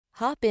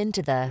Hop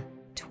into the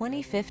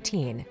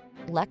 2015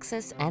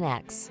 Lexus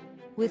NX.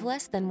 With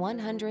less than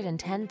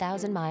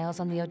 110,000 miles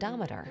on the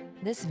odometer,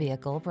 this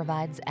vehicle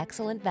provides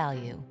excellent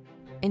value.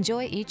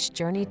 Enjoy each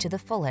journey to the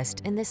fullest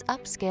in this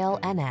upscale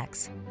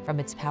NX. From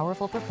its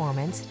powerful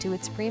performance to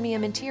its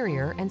premium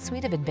interior and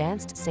suite of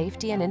advanced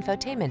safety and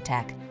infotainment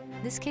tech,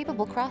 this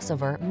capable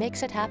crossover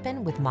makes it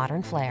happen with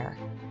modern flair.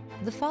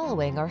 The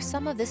following are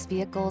some of this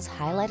vehicle's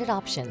highlighted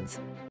options: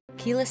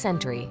 keyless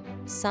entry,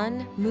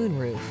 sun,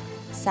 moonroof,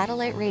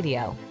 satellite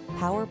radio,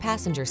 power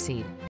passenger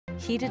seat,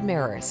 heated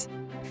mirrors,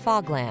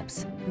 fog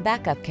lamps,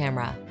 backup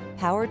camera,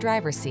 power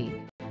driver seat,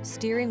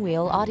 steering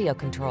wheel audio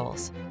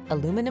controls,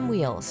 aluminum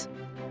wheels.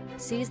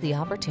 Seize the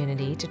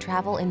opportunity to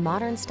travel in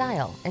modern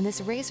style in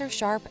this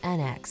razor-sharp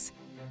NX.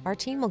 Our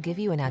team will give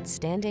you an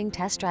outstanding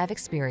test drive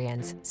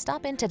experience.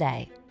 Stop in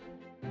today.